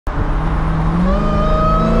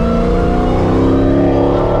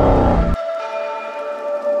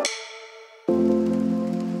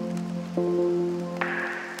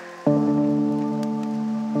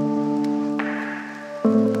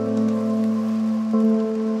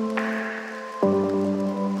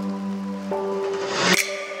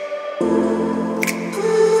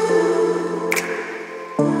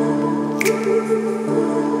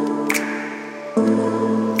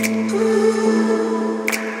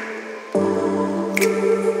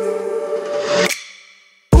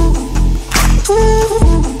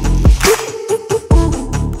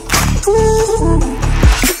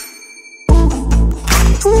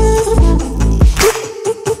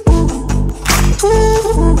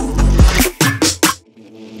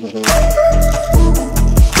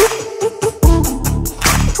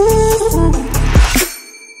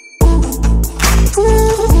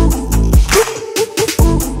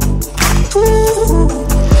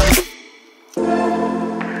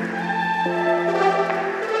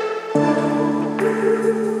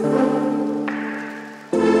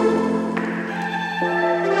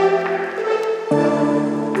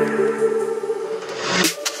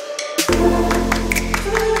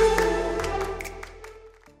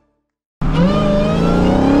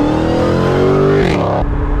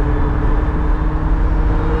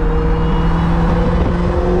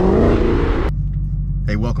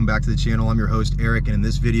to the channel. I'm your host, Eric, and in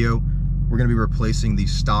this video, we're going to be replacing the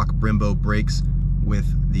stock Brembo brakes with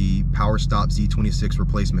the Powerstop Z26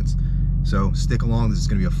 replacements. So stick along, this is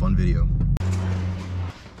going to be a fun video.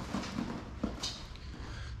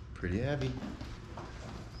 Pretty heavy.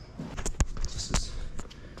 This is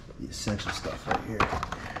the essential stuff right here.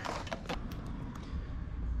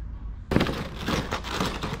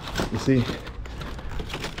 You see,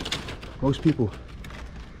 most people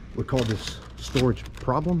would call this storage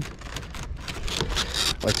problem.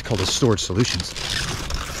 I like to call this storage solutions.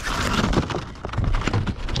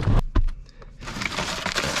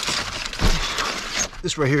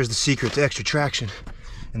 This right here is the secret to extra traction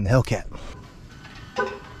in the Hellcat.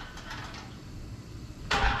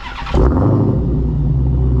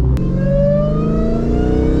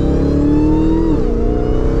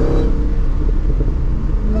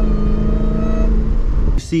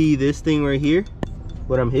 See this thing right here,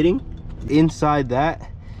 what I'm hitting? Inside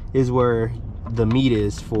that is where the meat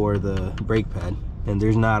is for the brake pad, and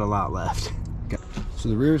there's not a lot left. So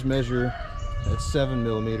the rears measure at 7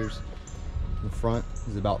 millimeters. The front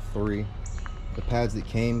is about 3. The pads that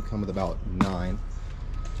came come with about 9.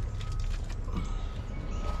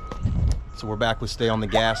 So we're back with Stay on the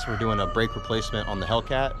Gas. We're doing a brake replacement on the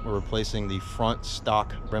Hellcat. We're replacing the front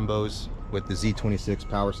stock Brembos with the Z26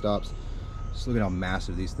 Powerstops. Just look at how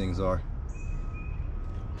massive these things are.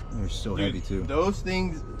 They're so heavy too. Those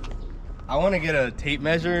things, I want to get a tape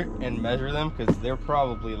measure and measure them because they're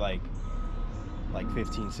probably like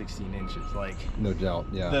 15, 16 inches. Like, no doubt,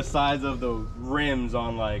 yeah. The size of the rims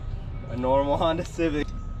on like a normal Honda Civic.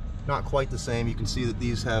 Not quite the same. You can see that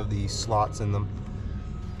these have the slots in them.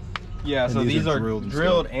 Yeah, and so these are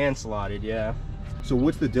drilled and slotted, yeah. So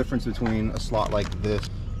what's the difference between a slot like this?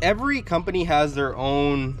 Every company has their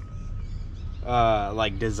own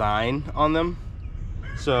like design on them.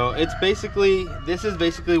 So it's basically, this is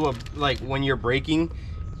basically what, like when you're braking,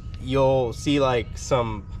 you'll see like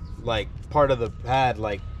some like part of the pad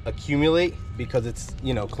like accumulate because it's,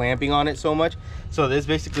 you know, clamping on it so much. So this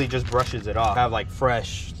basically just brushes it off. Have like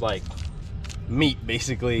fresh like meat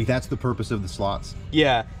basically. That's the purpose of the slots.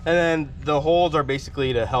 Yeah, and then the holes are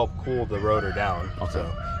basically to help cool the rotor down. Okay.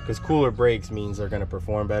 So because cooler brakes means they're going to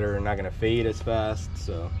perform better and not going to fade as fast.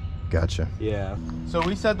 So gotcha. yeah. So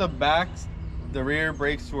we said the rear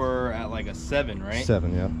brakes were at like a 7, right?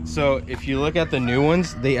 7, yeah. So if you look at the new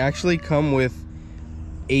ones, they actually come with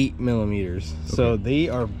 8 millimeters. Okay. So they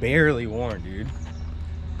are barely worn, dude.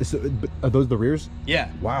 So, are those the rears? Yeah.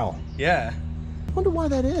 Wow. Yeah. I wonder why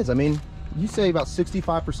that is. I mean, you say about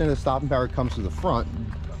 65% of the stopping power comes to the front.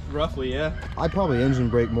 Roughly, yeah. I probably engine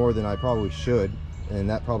brake more than I probably should, and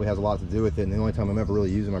that probably has a lot to do with it. And the only time I'm ever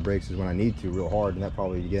really using my brakes is when I need to real hard, and that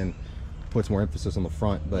probably, again, puts more emphasis on the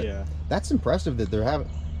front. But yeah, that's impressive that they're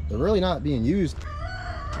really not being used.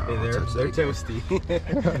 Hey, they're toasty.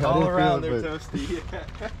 All around they're toasty.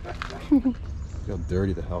 Look how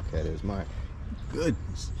dirty the Hellcat is. My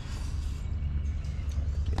goodness.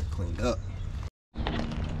 Get it cleaned up.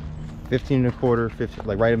 15 1/4, 15,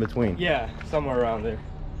 like right in between. Yeah, somewhere around there.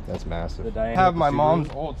 That's massive. I have my mom's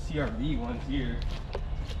old CRV ones here.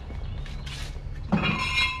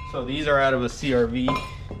 So these are out of a CRV.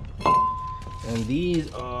 And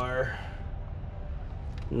these are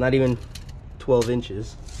not even 12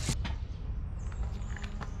 inches.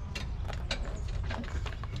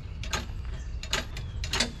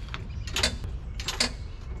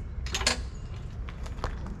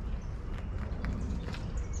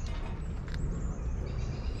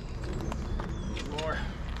 More.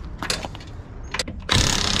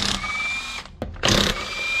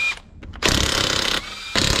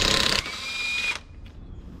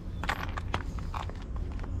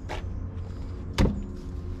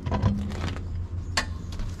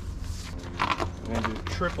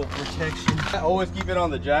 Triple protection. I always keep it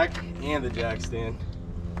on the jack and the jack stand.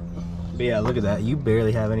 But yeah, look at that. You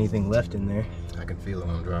barely have anything left in there. I can feel it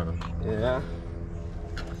when I'm driving. Yeah.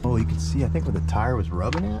 Oh, you can see, I think where the tire was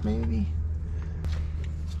rubbing at, maybe.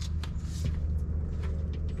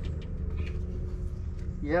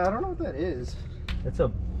 Yeah, I don't know what that is. It's a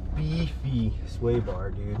beefy sway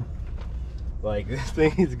bar, dude. Like, this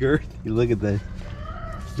thing is girthy. Look at this.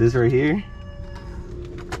 This right here.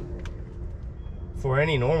 For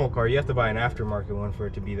any normal car, you have to buy an aftermarket one for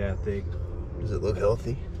it to be that thick. Does it look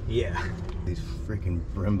healthy? Yeah. These freaking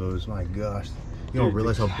Brembos, my gosh. You don't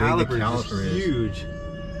realize how big the caliper is. Huge.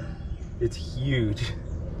 It's huge.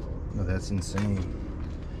 No, that's insane.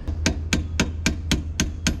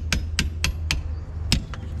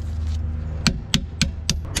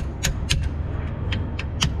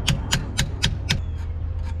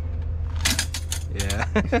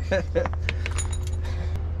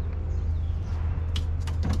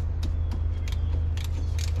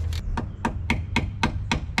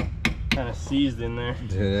 kind of seized in there.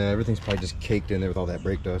 Yeah, everything's probably just caked in there with all that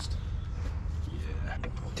brake dust. Yeah.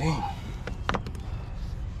 Dang.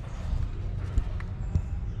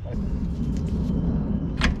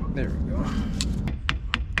 There we go.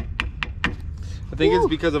 I think it's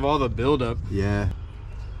because of all the buildup. Yeah.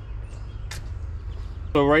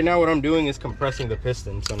 So right now what I'm doing is compressing the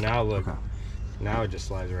piston. So now look, Okay. now it just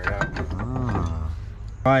slides right out. Ah.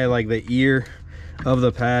 Pry like the ear of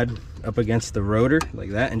the pad up against the rotor like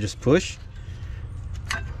that and just push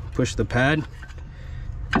the pad,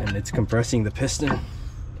 and it's compressing the piston. All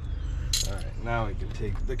right, now we can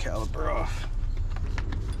take the caliper off.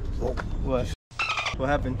 Oh, What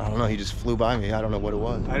happened? I don't know, he just flew by me. I don't know what it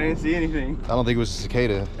was. I didn't see anything. I don't think it was a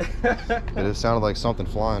cicada. It sounded like something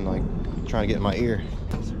flying, like trying to get in my ear.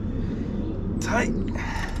 Tight.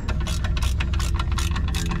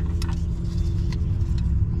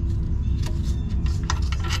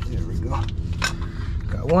 There we go.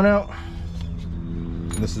 Got one out.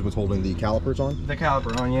 And this is what's holding the calipers on? The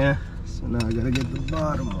caliper on, yeah. So now I gotta get the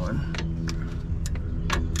bottom one.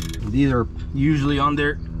 And these are usually on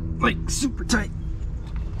there like super tight.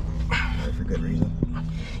 For good reason.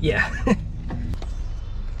 Yeah.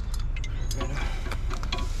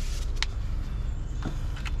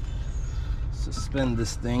 Suspend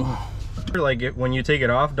this thing. Like when you take it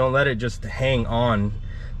off, don't let it just hang on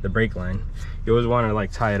the brake line. You always want to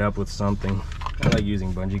like tie it up with something. I like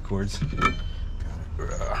using bungee cords.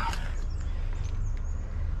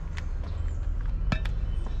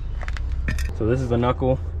 So this is the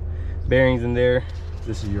knuckle, bearings in there.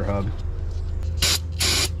 This is your hub.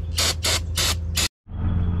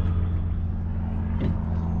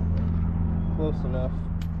 Close enough.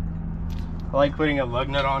 I like putting a lug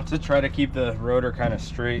nut on to try to keep the rotor kind of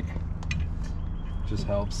straight. Just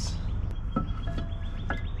helps.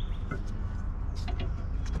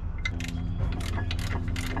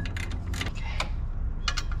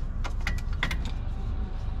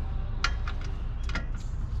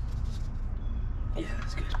 Yeah,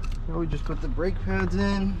 that's good. Now we just put the brake pads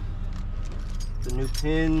in, the new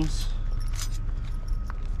pins,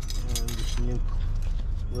 and this new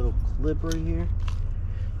little clip right here.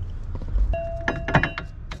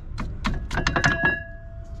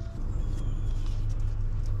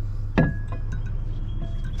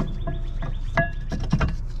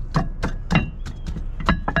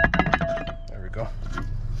 There we go.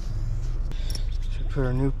 Should put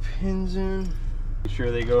our new pins in. Make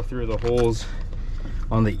sure they go through the holes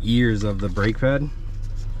on the ears of the brake pad.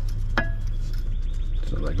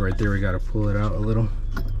 So like right there, we got to pull it out a little.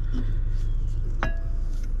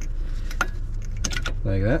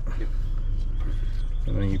 Like that.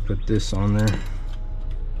 And then you put this on there.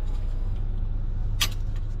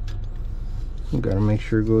 You got to make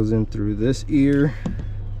sure it goes in through this ear.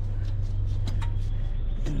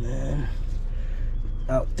 And then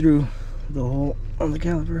out through the hole on the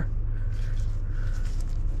caliper.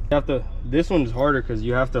 You have to, this one's harder because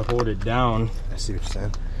you have to hold it down. I see what you're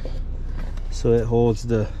saying. So it holds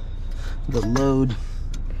the load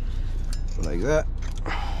like that.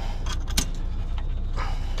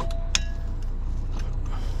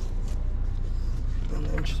 And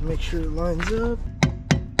then just make sure it lines up.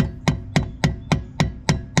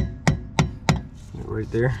 Right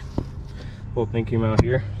there. Whole thing came out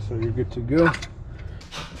here, so you're good to go.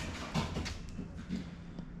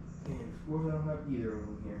 And we don't have either of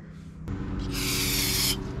them here.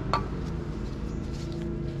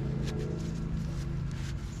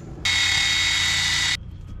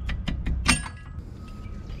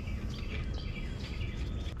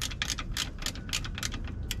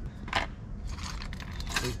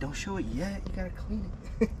 Wait, don't show it yet. You gotta clean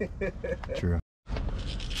it. True.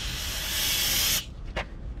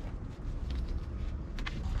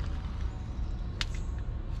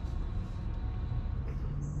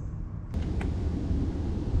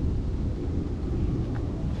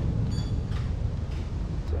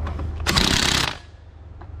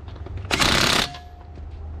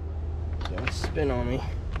 Don't spin on me.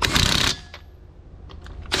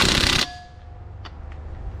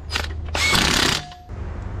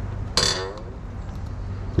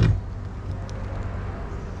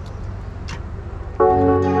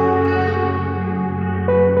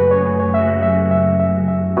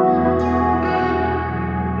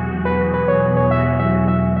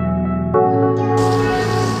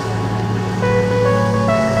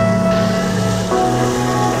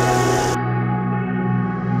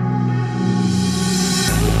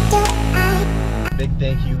 Big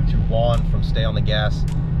thank you to Juan from Stay on the Gas.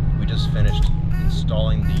 We just finished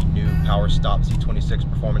installing the new Powerstop Z26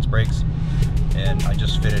 performance brakes, and I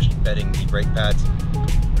just finished bedding the brake pads.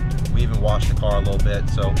 We We even washed the car a little bit.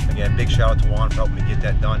 So again, big shout out to Juan for helping me get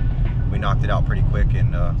that done. We knocked it out pretty quick,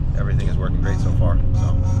 and everything is working great so far.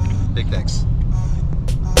 So big thanks. So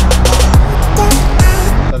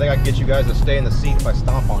I think I can get you guys to stay in the seat if I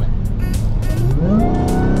stomp on it.